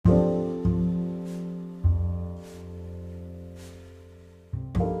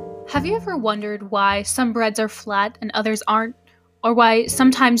Have you ever wondered why some breads are flat and others aren't? Or why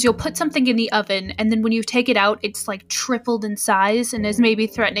sometimes you'll put something in the oven and then when you take it out, it's like tripled in size and is maybe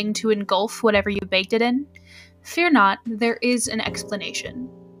threatening to engulf whatever you baked it in? Fear not, there is an explanation.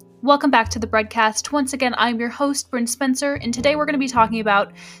 Welcome back to the Breadcast. Once again, I'm your host, Bryn Spencer, and today we're going to be talking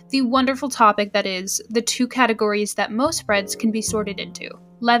about the wonderful topic that is the two categories that most breads can be sorted into: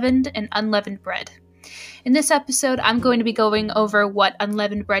 leavened and unleavened bread. In this episode, I'm going to be going over what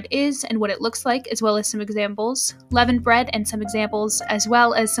unleavened bread is and what it looks like, as well as some examples, leavened bread and some examples, as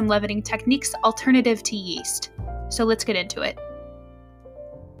well as some leavening techniques alternative to yeast. So let's get into it.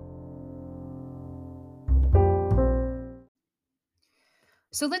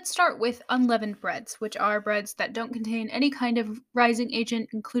 So let's start with unleavened breads, which are breads that don't contain any kind of rising agent,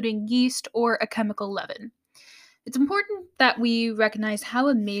 including yeast or a chemical leaven. It's important that we recognize how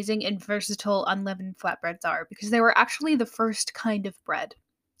amazing and versatile unleavened flatbreads are, because they were actually the first kind of bread.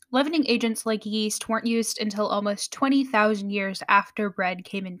 Leavening agents like yeast weren't used until almost 20,000 years after bread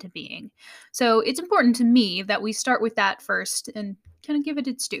came into being. So it's important to me that we start with that first and kind of give it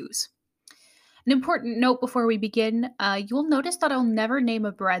its dues. An important note before we begin, you'll notice that I'll never name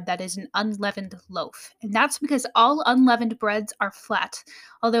a bread that is an unleavened loaf, and that's because all unleavened breads are flat,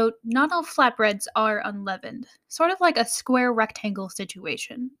 although not all flatbreads are unleavened, sort of like a square rectangle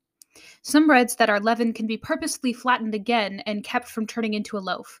situation. Some breads that are leavened can be purposely flattened again and kept from turning into a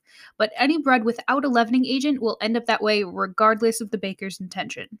loaf, but any bread without a leavening agent will end up that way regardless of the baker's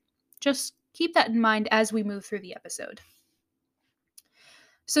intention. Just keep that in mind as we move through the episode.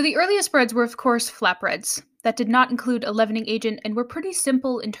 So the earliest breads were, of course, flatbreads that did not include a leavening agent and were pretty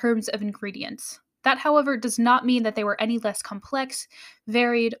simple in terms of ingredients. That, however, does not mean that they were any less complex,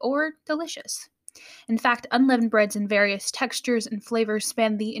 varied, or delicious. In fact, unleavened breads in various textures and flavors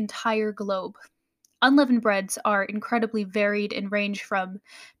span the entire globe. Unleavened breads are incredibly varied and range from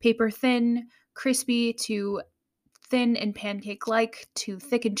paper thin, crispy, to thin and pancake-like, to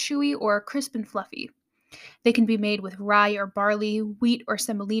thick and chewy, or crisp and fluffy. They can be made with rye or barley, wheat or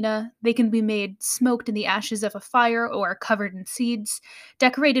semolina. They can be made smoked in the ashes of a fire or covered in seeds,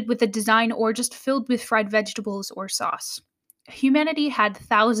 decorated with a design, or just filled with fried vegetables or sauce. Humanity had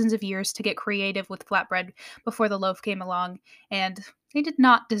thousands of years to get creative with flatbread before the loaf came along, and they did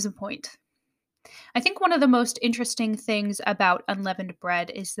not disappoint. I think one of the most interesting things about unleavened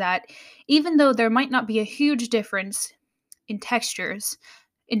bread is that even though there might not be a huge difference in textures,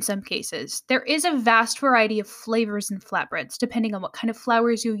 in some cases, there is a vast variety of flavors in flatbreads, depending on what kind of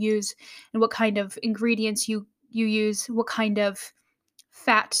flours you use and what kind of ingredients you use, what kind of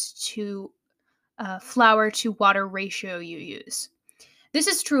fat to flour to water ratio you use. This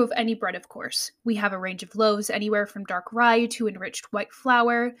is true of any bread, of course. We have a range of loaves, anywhere from dark rye to enriched white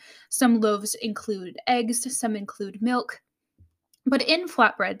flour. Some loaves include eggs, some include milk. But in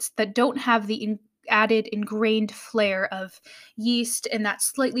flatbreads that don't have the added ingrained flair of yeast and that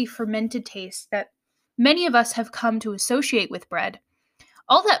slightly fermented taste that many of us have come to associate with bread,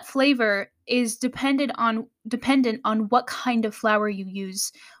 all that flavor is dependent on what kind of flour you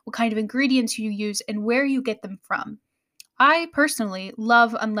use, what kind of ingredients you use, and where you get them from. I personally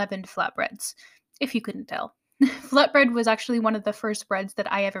love unleavened flatbreads, if you couldn't tell. Flatbread was actually one of the first breads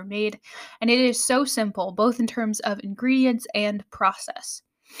that I ever made, and it is so simple, both in terms of ingredients and process.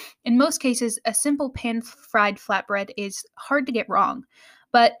 In most cases, a simple pan-fried flatbread is hard to get wrong,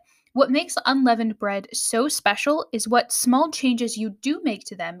 but what makes unleavened bread so special is what small changes you do make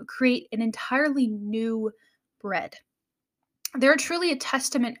to them create an entirely new bread. They're truly a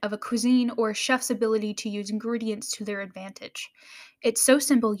testament of a cuisine or a chef's ability to use ingredients to their advantage. It's so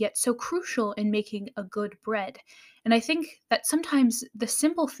simple yet so crucial in making a good bread. And I think that sometimes the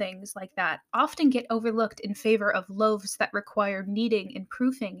simple things like that often get overlooked in favor of loaves that require kneading and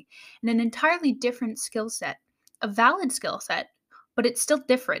proofing and an entirely different skill set. A valid skill set, but it's still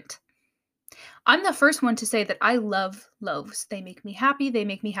different. I'm the first one to say that I love loaves. They make me happy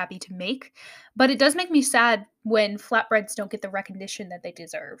to make, but it does make me sad when flatbreads don't get the recognition that they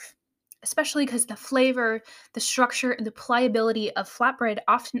deserve. Especially because the flavor, the structure, and the pliability of flatbread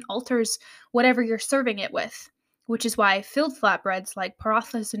often alters whatever you're serving it with, which is why filled flatbreads like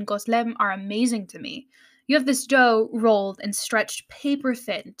parathas and goslem are amazing to me. You have this dough rolled and stretched paper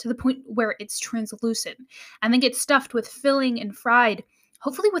thin to the point where it's translucent, and then gets stuffed with filling and fried,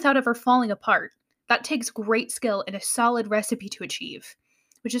 hopefully without ever falling apart. That takes great skill and a solid recipe to achieve,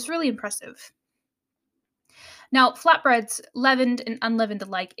 which is really impressive. Now, flatbreads, leavened and unleavened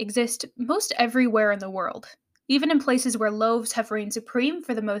alike, exist most everywhere in the world. Even in places where loaves have reigned supreme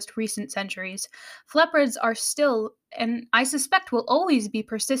for the most recent centuries, flatbreads are still, and I suspect will always be,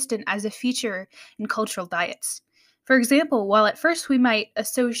 persistent as a feature in cultural diets. For example, while at first we might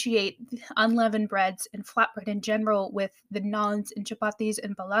associate unleavened breads and flatbread in general with the naans and chapatis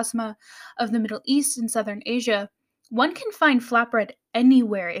and balasma of the Middle East and Southern Asia, one can find flatbread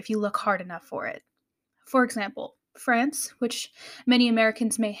anywhere if you look hard enough for it. For example, France, which many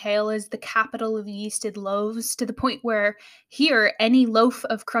Americans may hail as the capital of yeasted loaves, to the point where here any loaf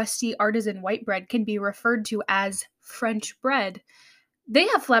of crusty artisan white bread can be referred to as French bread, they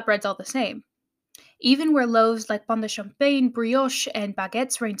have flatbreads all the same. Even where loaves like pain de champagne, brioche, and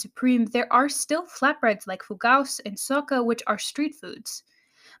baguettes reign supreme, there are still flatbreads like fougasse and soca, which are street foods.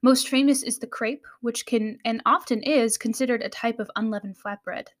 Most famous is the crepe, which can and often is considered a type of unleavened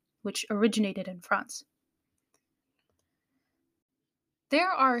flatbread, which originated in France. There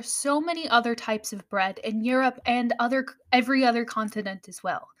are so many other types of bread in Europe and every other continent as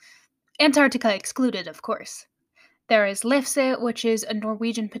well. Antarctica excluded, of course. There is lefse, which is a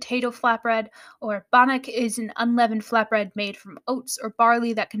Norwegian potato flatbread, or bannock is an unleavened flatbread made from oats or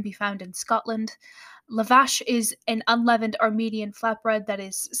barley that can be found in Scotland. Lavash is an unleavened Armenian flatbread that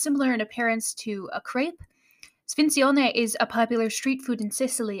is similar in appearance to a crepe. Sfincione is a popular street food in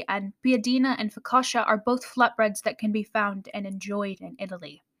Sicily, and piadina and focaccia are both flatbreads that can be found and enjoyed in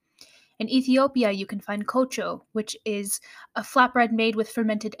Italy. In Ethiopia, you can find kocho, which is a flatbread made with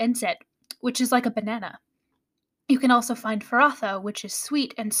fermented enset, which is like a banana. You can also find faratha, which is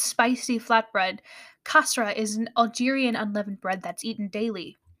sweet and spicy flatbread. Kasra is an Algerian unleavened bread that's eaten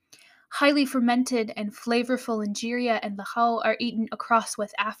daily. Highly fermented and flavorful injera and lahal are eaten across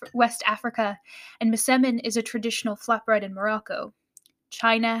West Africa, and mesemen is a traditional flatbread in Morocco.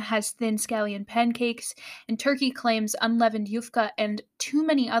 China has thin scallion pancakes, and Turkey claims unleavened yufka and too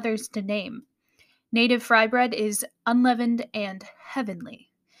many others to name. Native fry bread is unleavened and heavenly.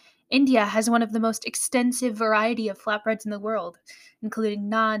 India has one of the most extensive variety of flatbreads in the world,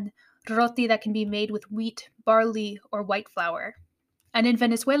 including naan, roti that can be made with wheat, barley, or white flour. And in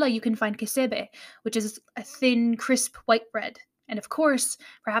Venezuela, you can find quesebe, which is a thin, crisp white bread. And of course,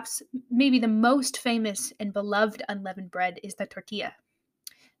 perhaps maybe the most famous and beloved unleavened bread is the tortilla.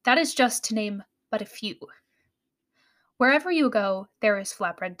 That is just to name but a few. Wherever you go, there is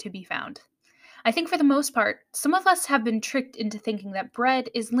flatbread to be found. I think for the most part, some of us have been tricked into thinking that bread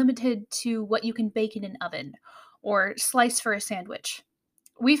is limited to what you can bake in an oven or slice for a sandwich.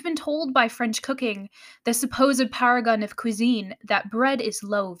 We've been told by French cooking, the supposed paragon of cuisine, that bread is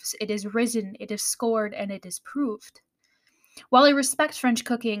loaves, it is risen, it is scored, and it is proved. While I respect French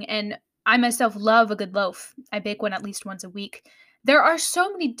cooking and I myself love a good loaf, I bake one at least once a week, there are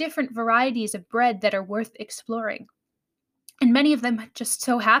so many different varieties of bread that are worth exploring. And many of them just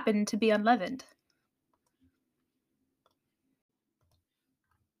so happen to be unleavened.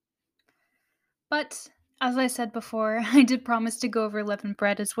 But as I said before, I did promise to go over leavened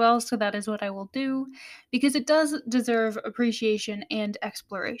bread as well, so that is what I will do, because it does deserve appreciation and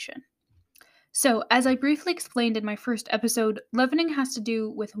exploration. So, as I briefly explained in my first episode, leavening has to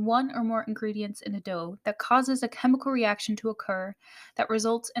do with one or more ingredients in a dough that causes a chemical reaction to occur that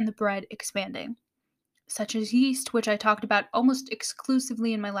results in the bread expanding, such as yeast, which I talked about almost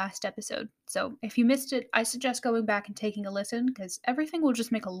exclusively in my last episode. So, if you missed it, I suggest going back and taking a listen, because everything will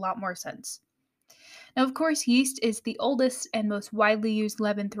just make a lot more sense. Now, of course, yeast is the oldest and most widely used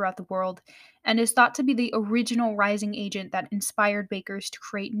leaven throughout the world, and is thought to be the original rising agent that inspired bakers to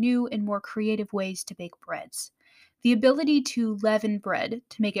create new and more creative ways to bake breads. The ability to leaven bread,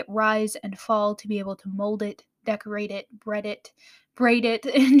 to make it rise and fall, to be able to mold it, decorate it, bread it, braid it,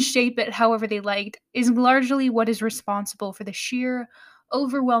 and shape it however they liked, is largely what is responsible for the sheer,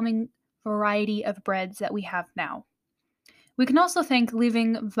 overwhelming variety of breads that we have now. We can also thank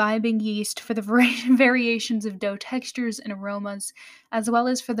leaving vibing yeast for the variations of dough textures and aromas, as well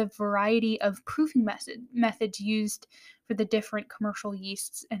as for the variety of proofing methods used for the different commercial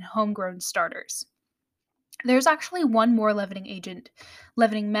yeasts and homegrown starters. There's actually one more leavening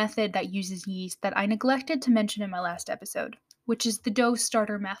method that uses yeast that I neglected to mention in my last episode, which is the dough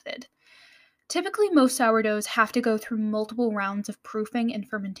starter method. Typically, most sourdoughs have to go through multiple rounds of proofing and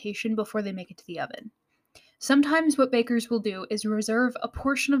fermentation before they make it to the oven. Sometimes what bakers will do is reserve a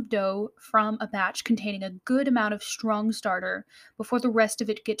portion of dough from a batch containing a good amount of strong starter before the rest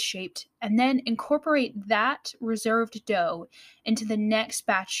of it gets shaped, and then incorporate that reserved dough into the next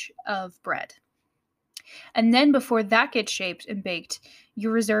batch of bread. And then before that gets shaped and baked,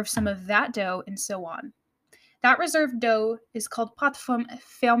 you reserve some of that dough and so on. That reserved dough is called pâte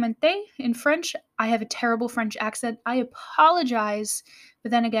fermentée in French. I have a terrible French accent. I apologize,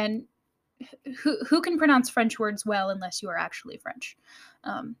 but then again, who can pronounce French words well unless you are actually French?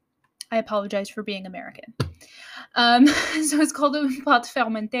 I apologize for being American. So it's called a pâte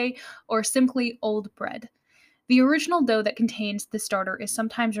fermentée, or simply old bread. The original dough that contains the starter is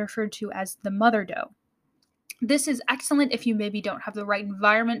sometimes referred to as the mother dough. This is excellent if you maybe don't have the right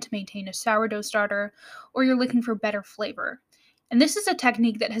environment to maintain a sourdough starter or you're looking for better flavor. And this is a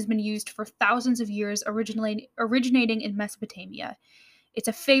technique that has been used for thousands of years, originating in Mesopotamia. It's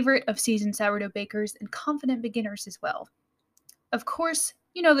a favorite of seasoned sourdough bakers and confident beginners as well. Of course,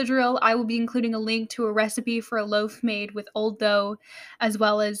 you know the drill. I will be including a link to a recipe for a loaf made with old dough, as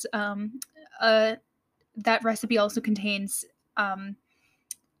well as that recipe also contains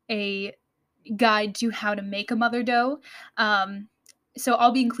a guide to how to make a mother dough. So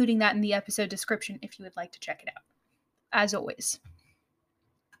I'll be including that in the episode description if you would like to check it out, as always.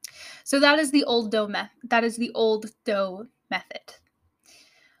 So that is the old dough method.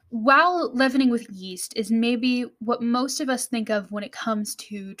 While leavening with yeast is maybe what most of us think of when it comes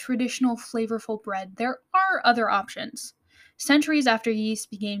to traditional flavorful bread, there are other options. Centuries after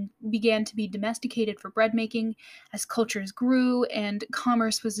yeast began to be domesticated for bread making, as cultures grew and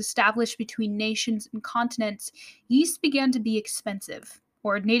commerce was established between nations and continents, yeast began to be expensive,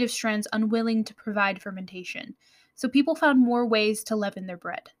 or native strands unwilling to provide fermentation. So people found more ways to leaven their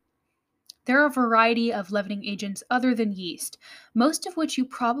bread. There are a variety of leavening agents other than yeast, most of which you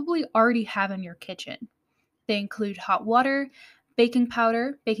probably already have in your kitchen. They include hot water, baking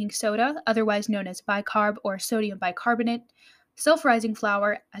powder, baking soda, otherwise known as bicarb or sodium bicarbonate, self-rising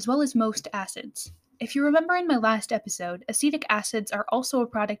flour, as well as most acids. If you remember in my last episode, acetic acids are also a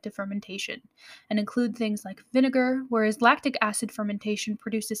product of fermentation and include things like vinegar, whereas lactic acid fermentation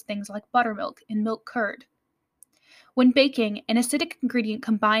produces things like buttermilk and milk curd. When baking, an acidic ingredient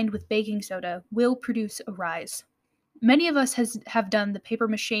combined with baking soda will produce a rise. Many of us have done the paper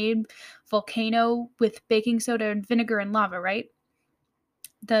mache volcano with baking soda and vinegar and lava, right?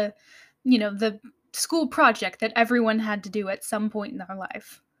 The school project that everyone had to do at some point in their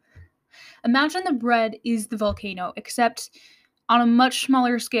life. Imagine the bread is the volcano, except on a much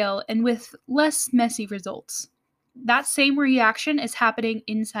smaller scale and with less messy results. That same reaction is happening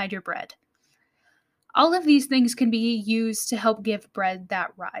inside your bread. All of these things can be used to help give bread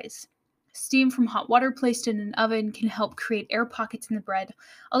that rise. Steam from hot water placed in an oven can help create air pockets in the bread,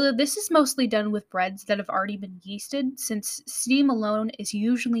 although this is mostly done with breads that have already been yeasted, since steam alone is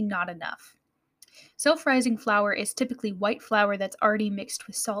usually not enough. Self-rising flour is typically white flour that's already mixed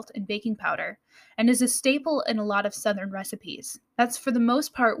with salt and baking powder, and is a staple in a lot of Southern recipes. That's for the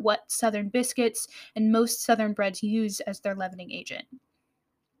most part what Southern biscuits and most Southern breads use as their leavening agent.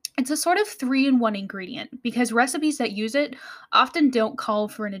 It's a sort of 3-in-1 ingredient because recipes that use it often don't call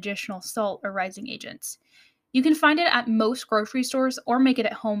for an additional salt or rising agents. You can find it at most grocery stores or make it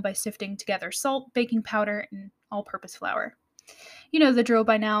at home by sifting together salt, baking powder, and all-purpose flour. You know the drill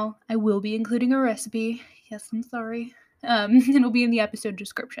by now. I will be including a recipe. Yes, I'm sorry. It'll be in the episode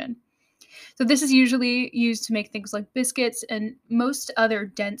description. So this is usually used to make things like biscuits and most other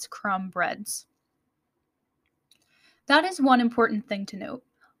dense crumb breads. That is one important thing to note.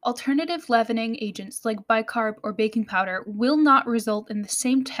 Alternative leavening agents like bicarb or baking powder will not result in the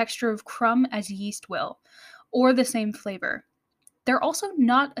same texture of crumb as yeast will, or the same flavor. They're also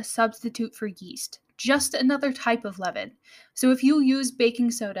not a substitute for yeast, just another type of leaven. So if you use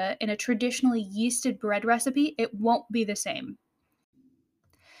baking soda in a traditionally yeasted bread recipe, it won't be the same.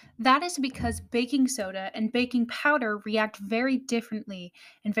 That is because baking soda and baking powder react very differently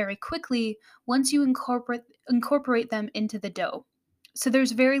and very quickly once you incorporate them into the dough. So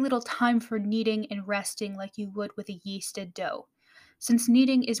there's very little time for kneading and resting like you would with a yeasted dough. Since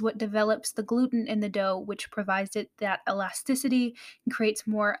kneading is what develops the gluten in the dough, which provides it that elasticity and creates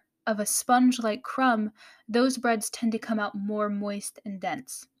more of a sponge-like crumb, those breads tend to come out more moist and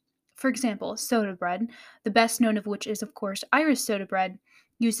dense. For example, soda bread, the best known of which is of course Irish soda bread,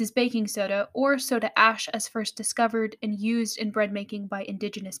 uses baking soda or soda ash as first discovered and used in bread making by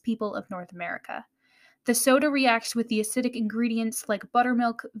indigenous people of North America. The soda reacts with the acidic ingredients like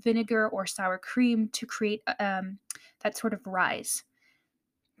buttermilk, vinegar, or sour cream to create that sort of rise.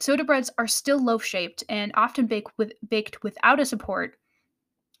 Soda breads are still loaf-shaped and often baked without a support,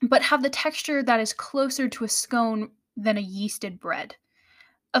 but have the texture that is closer to a scone than a yeasted bread.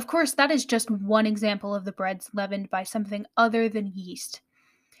 Of course, that is just one example of the breads leavened by something other than yeast.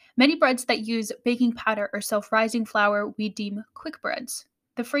 Many breads that use baking powder or self-rising flour we deem quick breads.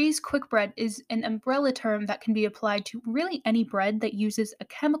 The phrase quick bread is an umbrella term that can be applied to really any bread that uses a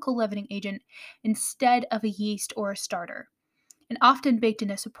chemical leavening agent instead of a yeast or a starter, and often baked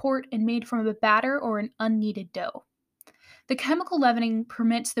in a support and made from a batter or an unkneaded dough. The chemical leavening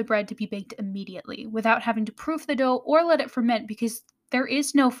permits the bread to be baked immediately without having to proof the dough or let it ferment because there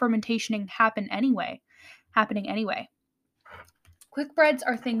is no fermentation happening anyway. Quick breads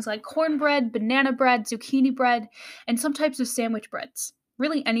are things like cornbread, banana bread, zucchini bread, and some types of sandwich breads.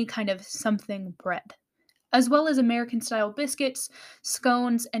 Really, any kind of something bread, as well as American style biscuits,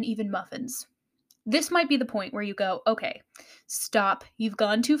 scones, and even muffins. This might be the point where you go, okay, stop. You've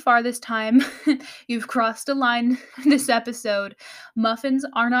gone too far this time. You've crossed a line this episode. Muffins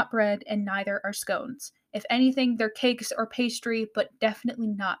are not bread, and neither are scones. If anything, they're cakes or pastry, but definitely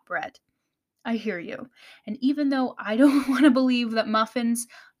not bread. I hear you. And even though I don't want to believe that muffins,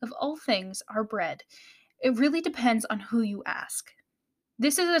 of all things, are bread, it really depends on who you ask.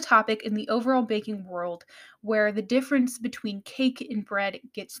 This is a topic in the overall baking world where the difference between cake and bread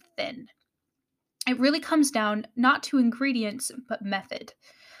gets thin. It really comes down not to ingredients, but method.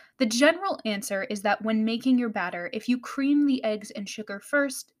 The general answer is that when making your batter, if you cream the eggs and sugar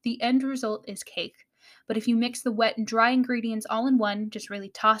first, the end result is cake. But if you mix the wet and dry ingredients all in one, just really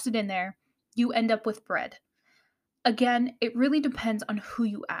toss it in there, you end up with bread. Again, it really depends on who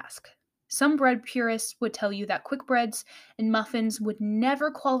you ask. Some bread purists would tell you that quick breads and muffins would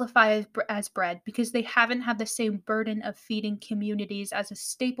never qualify as bread because they haven't had the same burden of feeding communities as a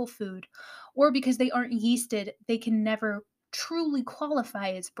staple food, or because they aren't yeasted, they can never truly qualify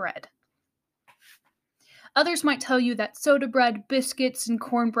as bread. Others might tell you that soda bread, biscuits, and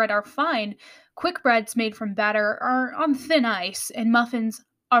cornbread are fine. Quick breads made from batter are on thin ice, and muffins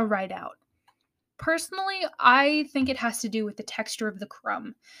are right out. Personally, I think it has to do with the texture of the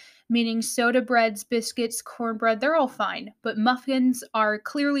crumb, meaning soda breads, biscuits, cornbread, they're all fine, but muffins are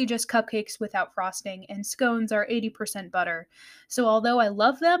clearly just cupcakes without frosting, and scones are 80% butter. So although I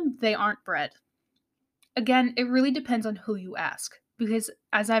love them, they aren't bread. Again, it really depends on who you ask, because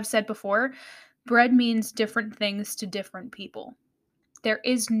as I've said before, bread means different things to different people. There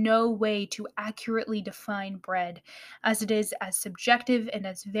is no way to accurately define bread, as it is as subjective and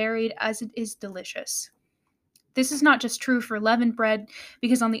as varied as it is delicious. This is not just true for leavened bread,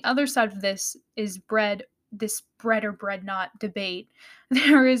 because on the other side of this is bread, this bread or bread not debate.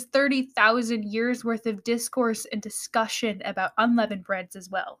 There is 30,000 years worth of discourse and discussion about unleavened breads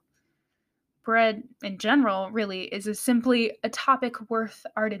as well. Bread, in general, really is simply a topic worth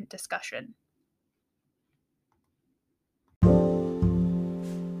ardent discussion.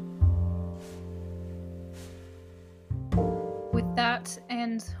 With that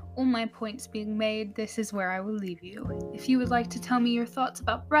and all my points being made, this is where I will leave you. If you would like to tell me your thoughts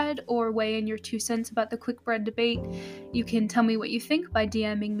about bread or weigh in your 2 cents about the quick bread debate, you can tell me what you think by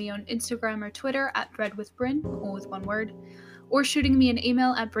DMing me on Instagram or Twitter at breadwithbryn, all with one word, or shooting me an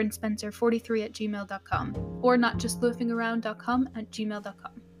email at brynspencer43@gmail.com or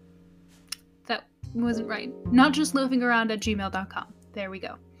notjustloafingaround.com@gmail.com. That wasn't right. Notjustloafingaround@gmail.com. There we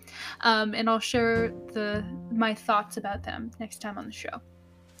go. And I'll share my thoughts about them next time on the show.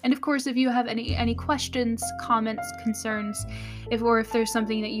 And of course, if you have any questions, comments, concerns, if there's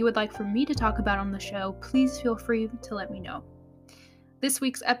something that you would like for me to talk about on the show, please feel free to let me know. This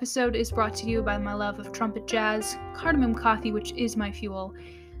week's episode is brought to you by my love of trumpet jazz, cardamom coffee, which is my fuel,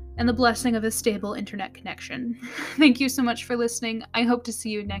 and the blessing of a stable internet connection. Thank you so much for listening. I hope to see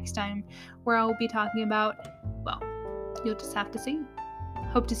you next time, where I will be talking about, well, you'll just have to see.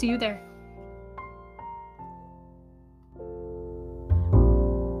 Hope to see you there.